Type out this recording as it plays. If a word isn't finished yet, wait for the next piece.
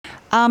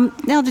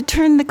Now, to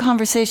turn the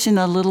conversation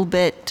a little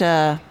bit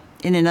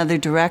in another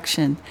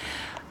direction.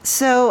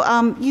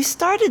 So you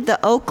started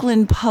the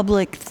Oakland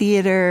Public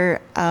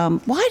Theater.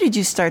 Why did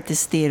you start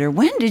this theater?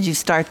 When did you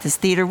start this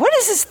theater? What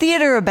is this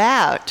theater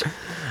about?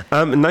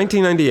 In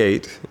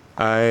 1998,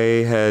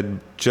 I had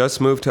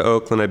just moved to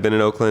Oakland. I'd been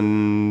in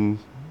Oakland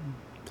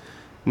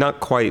not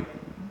quite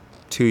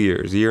 2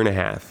 years, a year and a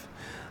half.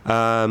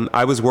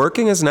 I was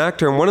working as an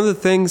actor, and one of the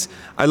things,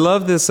 I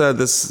love this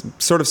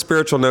sort of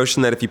spiritual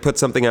notion that if you put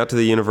something out to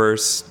the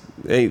universe,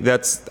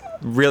 that's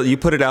real. You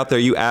put it out there,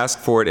 you ask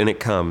for it, and it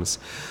comes.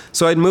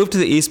 So I'd moved to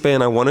the East Bay,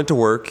 and I wanted to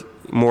work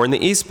more in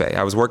the East Bay.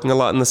 I was working a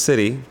lot in the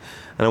city,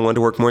 and I wanted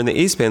to work more in the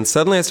East Bay. And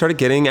suddenly I started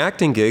getting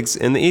acting gigs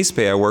in the East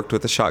Bay. I worked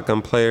with the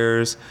Shotgun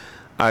Players.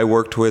 I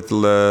worked with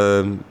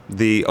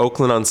the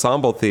Oakland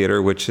Ensemble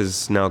Theater, which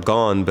is now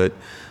gone, but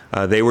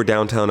they were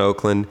downtown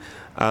Oakland.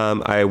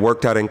 I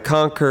worked out in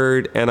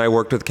Concord, and I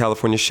worked with the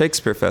California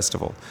Shakespeare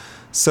Festival.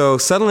 So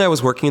suddenly I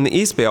was working in the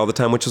East Bay all the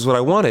time, which is what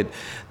I wanted.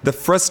 The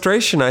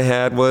frustration I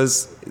had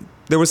was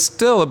there was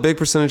still a big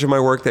percentage of my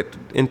work that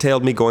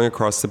entailed me going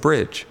across the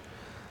bridge.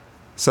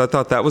 So I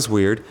thought that was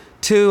weird.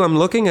 2, I'm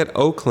looking at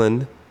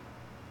Oakland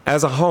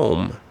as a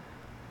home,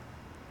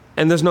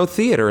 and there's no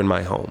theater in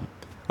my home.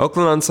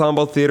 Oakland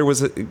Ensemble Theater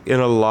was in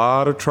a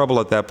lot of trouble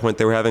at that point.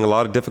 They were having a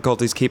lot of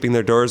difficulties keeping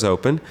their doors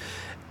open.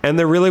 And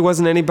there really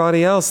wasn't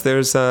anybody else.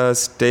 There's a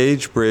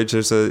Stage Bridge.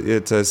 It's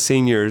a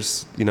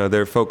seniors.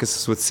 Their focus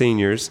is with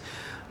seniors.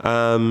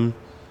 There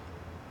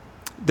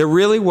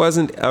really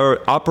wasn't an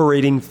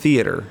operating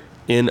theater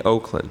in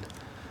Oakland.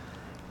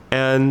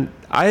 And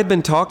I had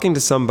been talking to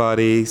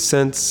somebody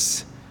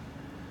since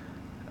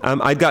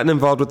I'd gotten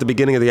involved with the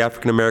beginning of the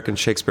African American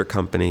Shakespeare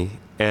Company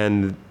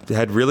and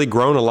had really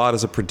grown a lot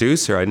as a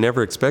producer. I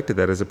never expected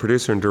that as a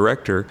producer and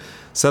director.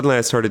 Suddenly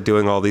I started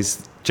doing all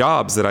these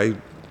jobs that I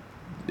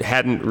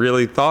hadn't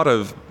really thought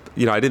of.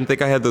 I didn't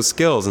think I had those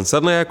skills, and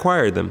suddenly I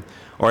acquired them,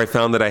 or I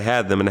found that I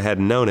had them and I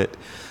hadn't known it.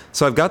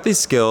 So I've got these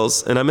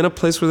skills, and I'm in a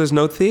place where there's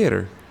no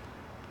theater.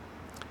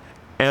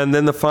 And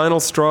then the final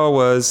straw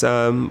was,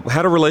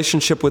 had a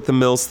relationship with the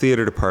Mills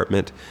Theater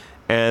Department,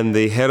 and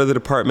the head of the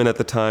department at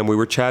the time, we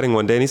were chatting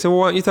one day, and he said, well,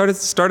 why don't you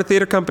start a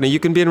theater company? You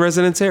can be in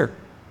residence here.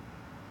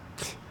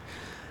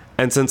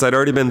 And since I'd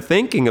already been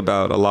thinking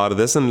about a lot of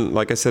this, and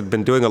like I said,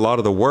 been doing a lot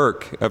of the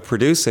work of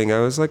producing,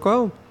 I was like,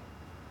 well,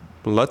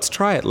 let's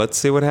try it. Let's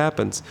see what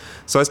happens.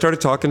 So I started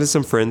talking to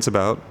some friends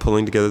about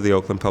pulling together the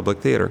Oakland Public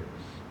Theater.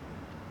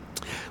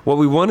 What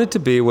we wanted to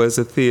be was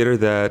a theater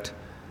that,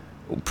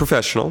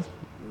 professional.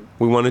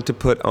 We wanted to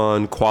put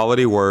on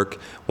quality work,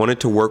 wanted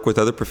to work with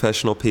other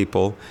professional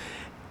people,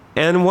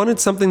 and wanted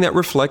something that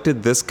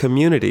reflected this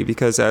community,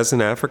 because as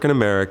an African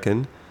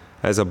American,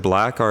 as a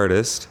black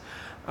artist,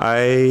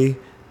 I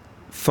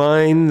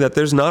find that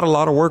there's not a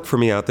lot of work for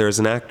me out there as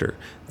an actor.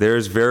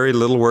 There's very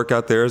little work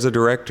out there as a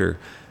director.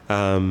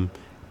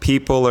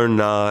 People are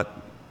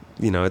not,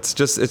 it's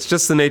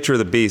just the nature of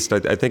the beast.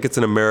 I think it's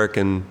an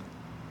American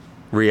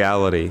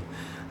reality,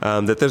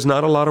 that there's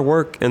not a lot of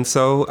work. And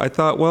so I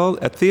thought, well,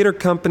 a theater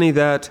company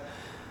that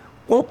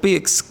won't be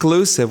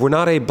exclusive. We're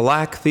not a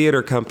black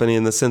theater company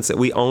in the sense that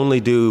we only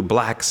do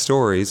black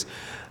stories.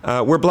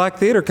 We're a black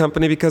theater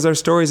company because our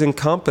stories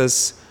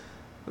encompass,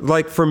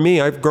 like for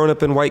me, I've grown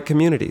up in white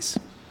communities.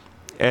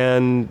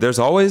 And there's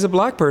always a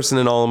black person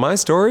in all of my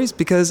stories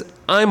because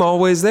I'm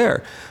always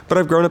there. But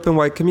I've grown up in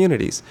white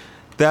communities.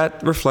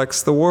 That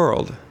reflects the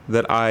world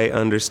that I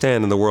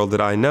understand and the world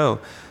that I know.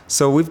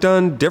 So we've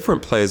done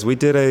different plays. We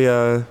did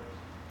a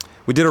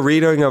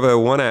reading of a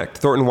one-act,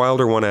 Thornton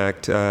Wilder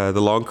one-act,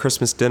 The Long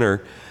Christmas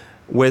Dinner,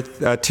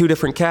 with 2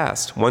 different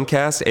casts. One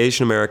cast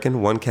Asian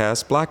American, one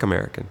cast Black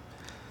American.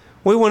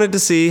 We wanted to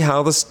see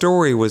how the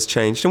story was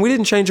changed, and we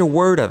didn't change a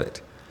word of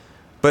it.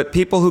 But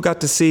people who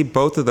got to see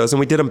both of those, and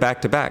we did them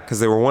back to back because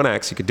they were one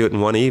acts, you could do it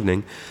in one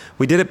evening.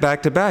 We did it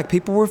back to back.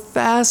 People were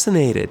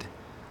fascinated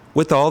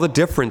with all the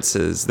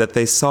differences that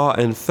they saw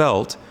and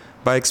felt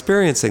by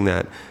experiencing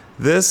that.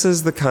 This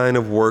is the kind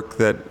of work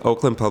that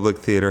Oakland Public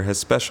Theater has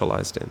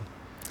specialized in.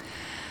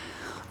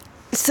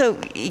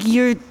 So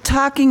you're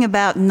talking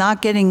about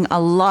not getting a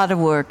lot of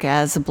work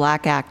as a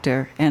black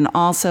actor and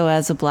also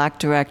as a black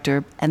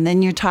director, and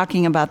then you're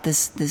talking about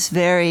this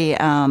very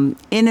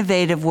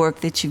innovative work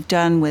that you've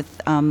done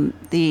with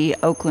the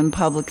Oakland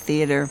Public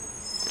Theater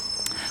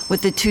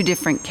with the 2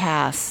 different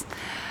casts.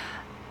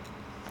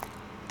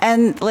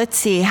 And let's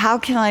see, how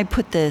can I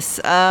put this?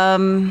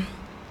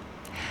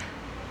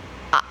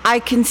 I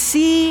can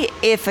see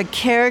if a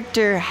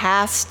character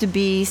has to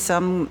be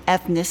some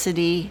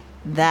ethnicity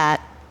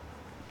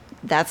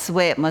that's the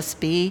way it must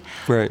be.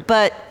 Right.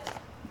 But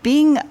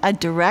being a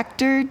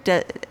director,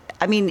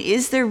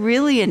 is there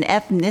really an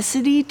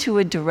ethnicity to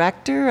a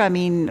director?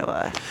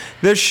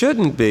 There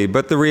shouldn't be,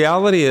 but the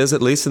reality is,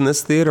 at least in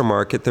this theater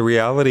market, the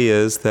reality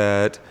is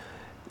that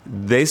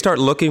they start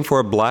looking for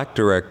a black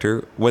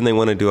director when they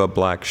want to do a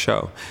black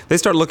show. They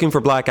start looking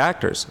for black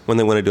actors when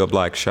they want to do a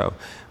black show.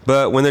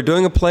 But when they're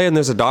doing a play and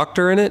there's a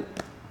doctor in it,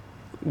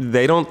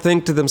 they don't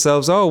think to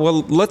themselves, oh,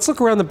 well, let's look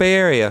around the Bay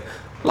Area.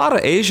 A lot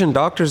of Asian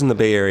doctors in the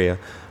Bay Area.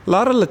 A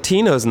lot of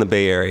Latinos in the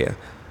Bay Area.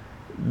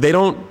 They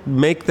don't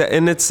make that,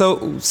 and it's so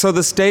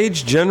the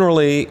stage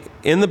generally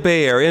in the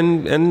Bay Area,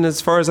 and as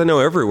far as I know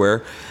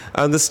everywhere,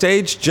 the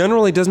stage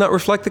generally does not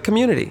reflect the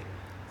community.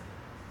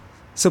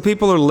 So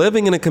people are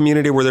living in a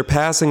community where they're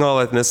passing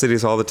all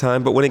ethnicities all the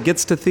time, but when it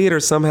gets to theater,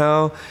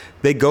 somehow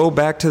they go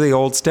back to the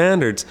old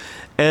standards.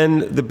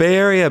 And the Bay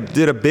Area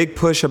did a big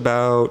push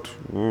about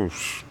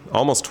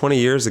almost 20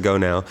 years ago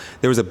now.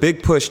 There was a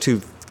big push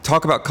to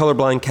talk about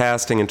colorblind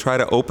casting and try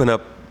to open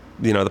up,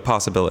 the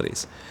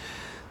possibilities.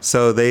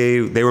 So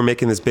they were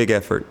making this big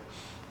effort.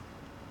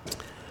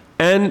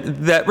 And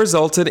that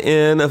resulted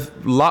in a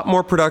lot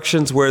more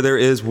productions where there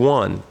is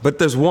one, but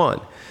there's one.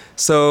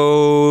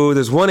 So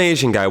there's one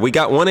Asian guy. We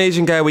got one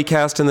Asian guy we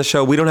cast in the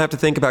show. We don't have to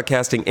think about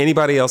casting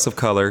anybody else of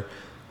color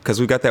because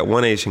we've got that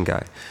one Asian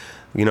guy.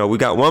 We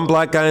got one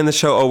black guy in the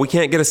show. Oh, we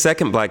can't get a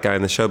second black guy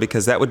in the show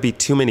because that would be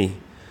too many.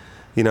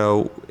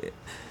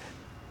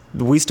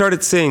 We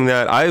started seeing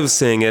that. I was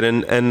seeing it,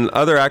 and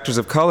other actors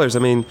of colors. I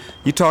mean,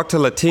 you talk to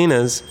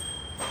Latinas,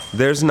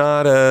 there's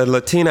not a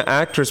Latina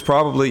actress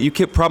probably. You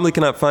probably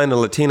cannot find a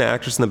Latina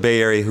actress in the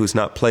Bay Area who's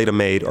not played a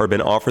maid or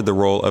been offered the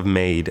role of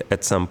maid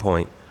at some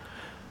point.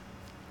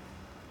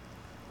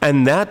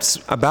 And that's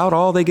about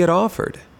all they get offered.